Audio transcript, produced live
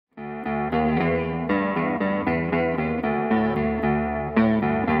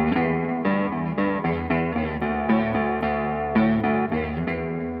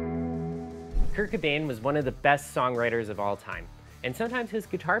Cobain was one of the best songwriters of all time, and sometimes his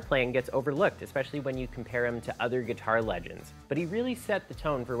guitar playing gets overlooked, especially when you compare him to other guitar legends, but he really set the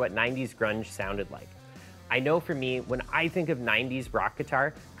tone for what 90s grunge sounded like. I know for me, when I think of 90s rock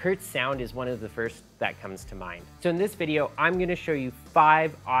guitar, Kurt's sound is one of the first that comes to mind. So in this video, I'm gonna show you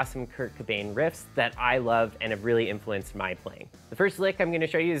 5 awesome Kurt Cobain riffs that I love and have really influenced my playing. The first lick I'm gonna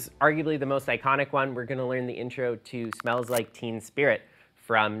show you is arguably the most iconic one. We're gonna learn the intro to Smells Like Teen Spirit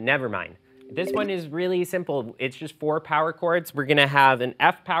from Nevermind. This one is really simple. It's just 4 power chords. We're gonna have an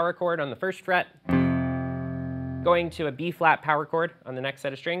F power chord on the first fret, going to a B flat power chord on the next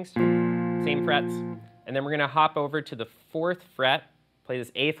set of strings, same frets, and then we're gonna hop over to the 4th fret, play this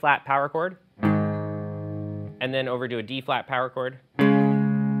A flat power chord, and then over to a D flat power chord.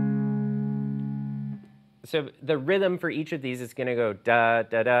 So the rhythm for each of these is gonna go da,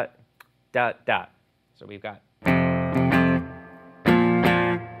 da, da, da, da. So we've got.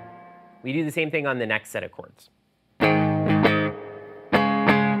 We do the same thing on the next set of chords.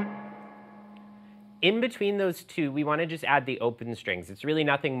 In between those two, we want to just add the open strings. It's really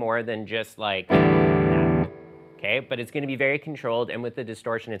nothing more than just like that, okay? But it's going to be very controlled, and with the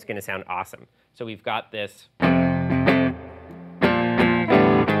distortion, it's going to sound awesome. So we've got this.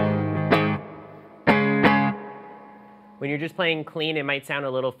 When you're just playing clean, it might sound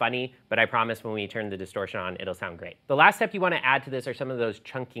a little funny, but I promise when we turn the distortion on, it'll sound great. The last step you want to add to this are some of those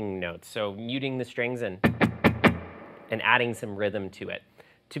chunking notes. So muting the strings and adding some rhythm to it.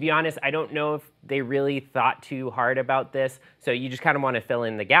 To be honest, I don't know if they really thought too hard about this, so you just kind of want to fill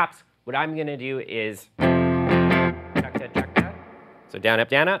in the gaps. What I'm going to do is chuck, chuck, chuck, chuck. So down, up,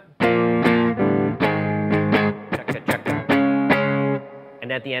 down, up. Chuck, chuck, chuck, chuck.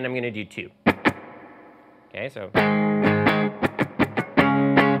 And at the end, I'm going to do 2. Okay, so.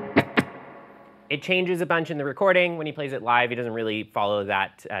 It changes a bunch in the recording. When he plays it live, he doesn't really follow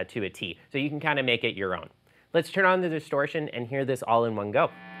that to a T. So you can kind of make it your own. Let's turn on the distortion and hear this all in one go.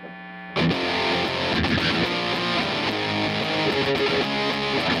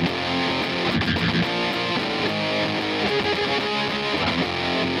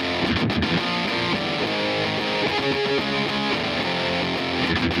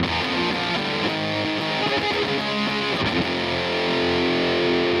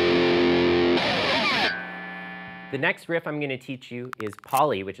 The next riff I'm going to teach you is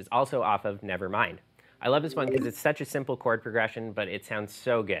Polly, which is also off of Nevermind. I love this one because it's such a simple chord progression, but it sounds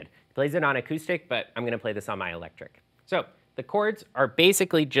so good. He plays it on acoustic, but I'm going to play this on my electric. So the chords are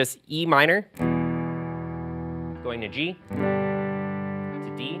basically just E minor, going to G,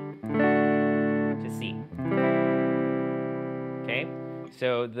 to D, to C. Okay?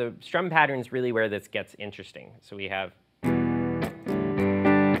 So the strum pattern is really where this gets interesting. So we have.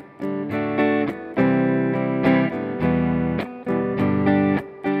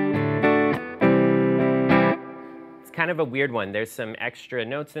 Kind of a weird one. There's some extra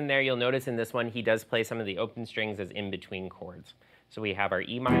notes in there. You'll notice in this one he does play some of the open strings as in between chords. So we have our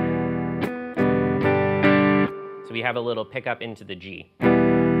E minor. So we have a little pickup into the G. 2.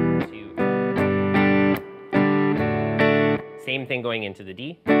 Same thing going into the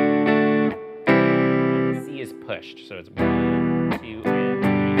D. And the C is pushed. So it's 1, 2, and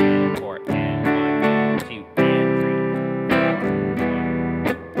 3, and 4, and 1, 2, and 3.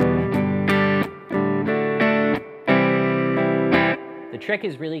 The trick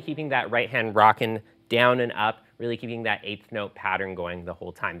is really keeping that right hand rocking down and up, really keeping that 8th note pattern going the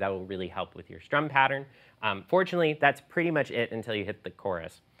whole time. That will really help with your strum pattern. Fortunately, that's pretty much it until you hit the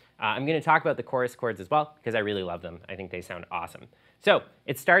chorus. I'm going to talk about the chorus chords as well because I really love them. I think they sound awesome. So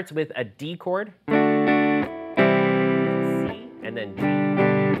it starts with a D chord, C, and then G,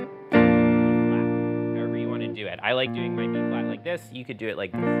 B flat, however you want to do it. I like doing my B flat like this. You could do it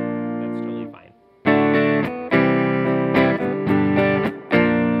like this. That's totally fine.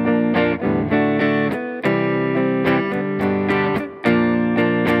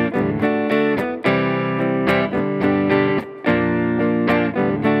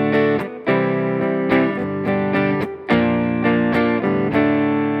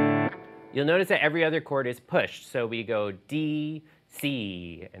 You'll notice that every other chord is pushed. So we go D,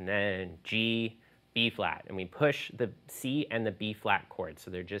 C, and then G, B flat. And we push the C and the B flat chords. So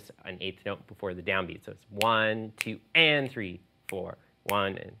they're just an 8th note before the downbeat. So it's 1, 2, and 3, 4.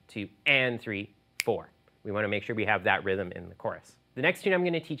 1, and 2, and 3, 4. We want to make sure we have that rhythm in the chorus. The next tune I'm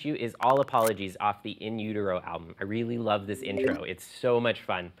going to teach you is All Apologies off the In Utero album. I really love this intro. It's so much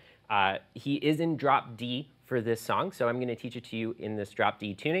fun. He is in drop D for this song, so I'm going to teach it to you in this drop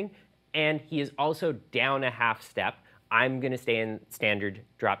D tuning. And he is also down a half step. I'm going to stay in standard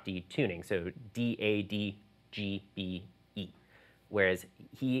drop D tuning, so D, A, D, G, B, E. whereas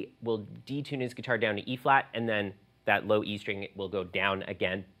he will detune his guitar down to E flat, and then that low E string will go down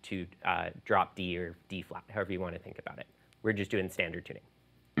again to drop D or D flat, however you want to think about it. We're just doing standard tuning.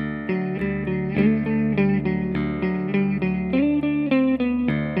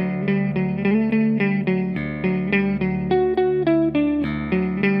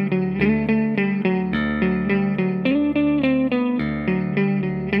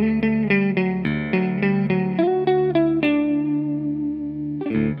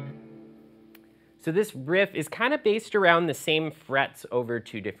 So this riff is kind of based around the same frets over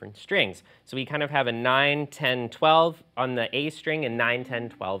 2 different strings. So we kind of have a 9, 10, 12 on the A string and 9, 10,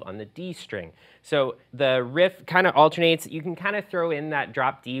 12 on the D string. So the riff kind of alternates. You can kind of throw in that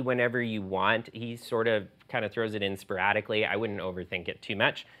drop D whenever you want. He sort of kind of throws it in sporadically. I wouldn't overthink it too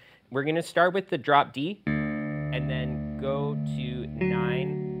much. We're going to start with the drop D and then go to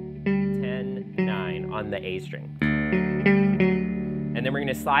 9, 10, 9 on the A string. And then we're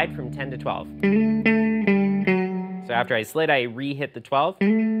going to slide from 10 to 12. So after I slid, I re-hit the 12,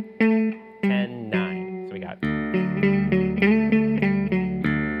 10, 9. So we got. And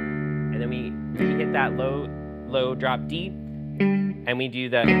then we re-hit that low drop D, and we do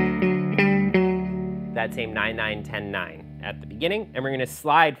that same 9, 9, 10, 9 at the beginning. And we're going to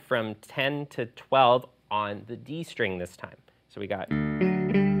slide from 10 to 12 on the D string this time. So we got.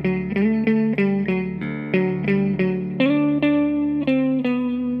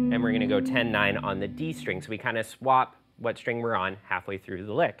 We're going to go 10, 9 on the D string. So we kind of swap what string we're on halfway through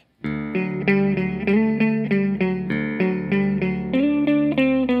the lick. And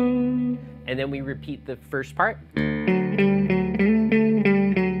then we repeat the first part. And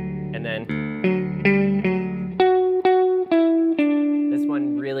then this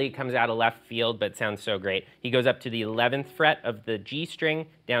one really comes out of left field, but sounds so great. He goes up to the 11th fret of the G string,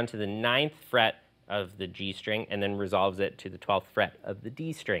 down to the 9th fret of the G string, and then resolves it to the 12th fret of the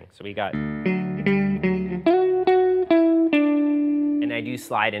D string. So we got, and I do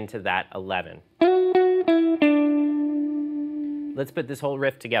slide into that 11. Let's put this whole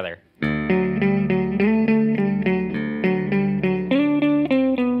riff together.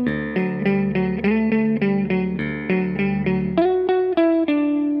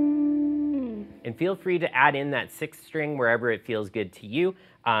 And feel free to add in that 6th string wherever it feels good to you,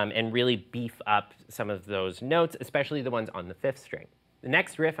 and really beef up some of those notes, especially the ones on the 5th string. The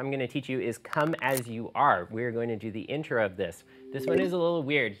next riff I'm going to teach you is Come As You Are. We're going to do the intro of this. This one is a little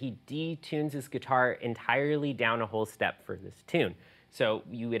weird. He detunes his guitar entirely down a whole step for this tune. So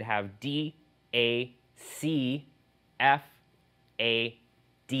you would have D, A, C, F, A,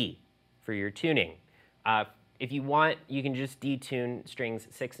 D for your tuning. If you want, you can just detune strings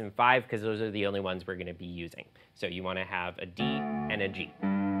 6 and 5 because those are the only ones we're going to be using. So you want to have a D and a G.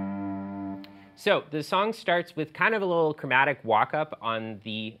 So the song starts with kind of a little chromatic walk-up on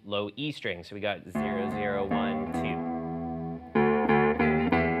the low E string. So we got 0, 0, 1,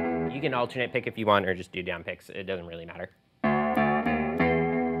 2. You can alternate pick if you want or just do down picks. It doesn't really matter.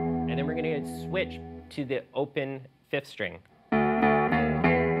 And then we're going to switch to the open 5th string.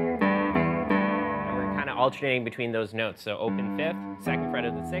 Alternating between those notes. So open 5th, 2nd fret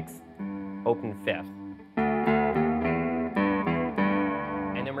of the 6th, open 5th.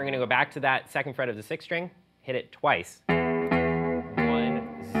 And then we're going to go back to that 2nd fret of the 6th string, hit it twice. 1,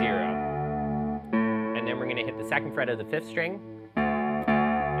 0. And then we're going to hit the 2nd fret of the 5th string,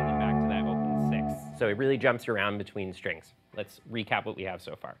 and then back to that open 6th. So it really jumps around between strings. Let's recap what we have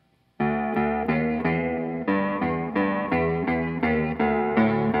so far.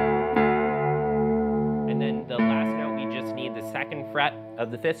 The last note, we just need the 2nd fret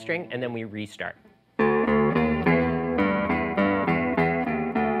of the 5th string, and then we restart.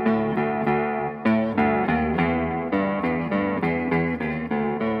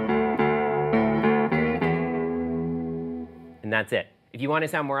 And that's it. If you want to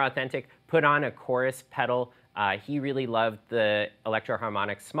sound more authentic, put on a chorus pedal. He really loved the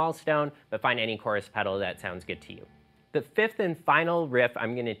Electro-Harmonic Small Stone, but find any chorus pedal that sounds good to you. The 5th and final riff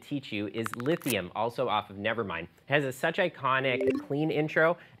I'm going to teach you is Lithium, also off of Nevermind. It has such iconic, clean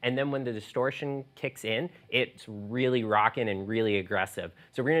intro, and then when the distortion kicks in, it's really rockin' and really aggressive.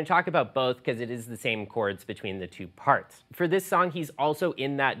 So we're going to talk about both because it is the same chords between the 2 parts. For this song, he's also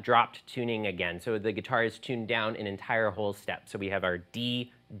in that dropped tuning again. So the guitar is tuned down an entire whole step. So we have our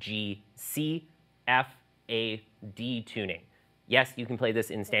D, G, C, F, A, D tuning. Yes, you can play this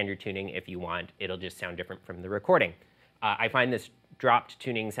in standard tuning if you want. It'll just sound different from the recording. I find this dropped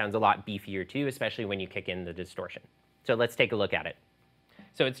tuning sounds a lot beefier too, especially when you kick in the distortion. So let's take a look at it.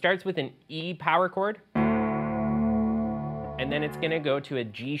 So it starts with an E power chord, and then it's going to go to a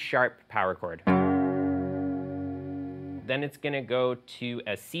G sharp power chord. then it's gonna go to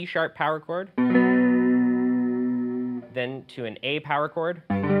a C sharp power chord, then to an A power chord,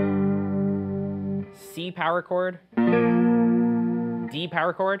 C power chord, D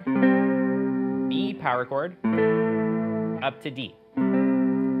power chord, B power chord, up to D.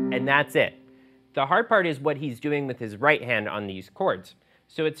 And that's it. The hard part is what he's doing with his right hand on these chords.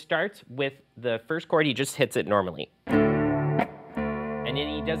 So it starts with the first chord, he just hits it normally. And then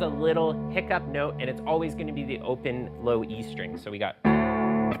he does a little hiccup note, and it's always going to be the open low E string. So we got,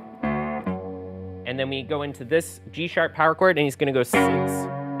 and then we go into this G sharp power chord, and he's going to go 6,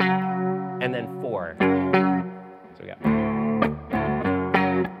 and then 4. So we got,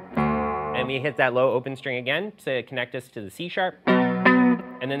 and we hit that low open string again to connect us to the C sharp.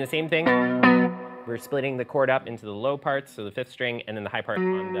 And then the same thing, we're splitting the chord up into the low parts, so the 5th string, and then the high part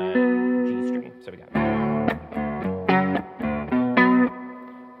on the G string. So we got,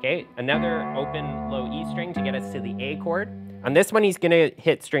 okay, another open low E string to get us to the A chord. On this one, he's gonna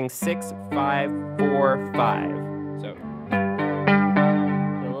hit string 6, 5, 4, 5. So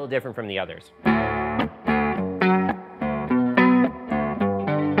a little different from the others.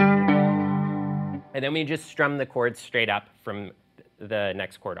 And then we just strum the chords straight up from the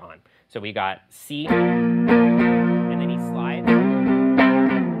next chord on. So we got C, and then he slides.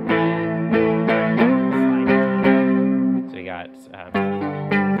 Slide D. So we got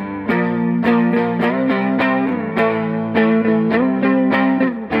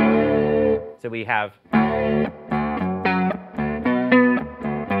so we have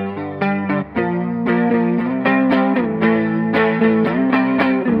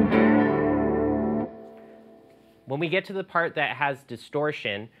when we get to the part that has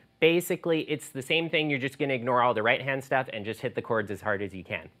distortion, basically it's the same thing. You're just going to ignore all the right hand stuff and just hit the chords as hard as you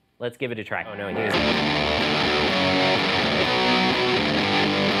can. Let's give it a try. Oh no, here's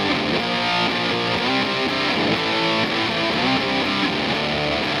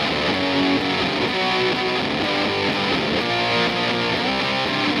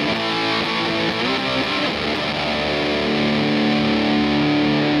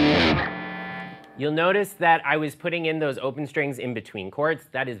You'll notice that I was putting in those open strings in between chords.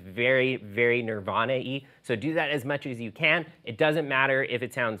 That is very, very Nirvana-y. So do that as much as you can. It doesn't matter if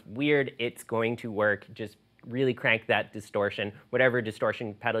it sounds weird, it's going to work. Just really crank that distortion. Whatever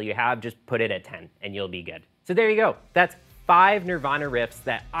distortion pedal you have, just put it at 10 and you'll be good. So there you go. That's 5 Nirvana riffs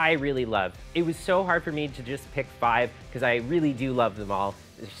that I really love. It was so hard for me to just pick 5 because I really do love them all.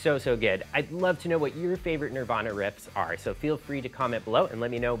 They're so, so good. I'd love to know what your favorite Nirvana riffs are. So feel free to comment below and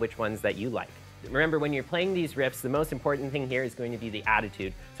let me know which ones that you like. Remember, when you're playing these riffs, the most important thing here is going to be the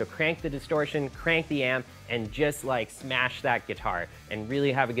attitude. So crank the distortion, crank the amp, and just like smash that guitar and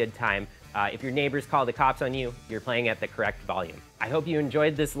really have a good time. If your neighbors call the cops on you, you're playing at the correct volume. I hope you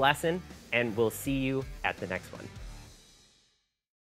enjoyed this lesson, and we'll see you at the next one.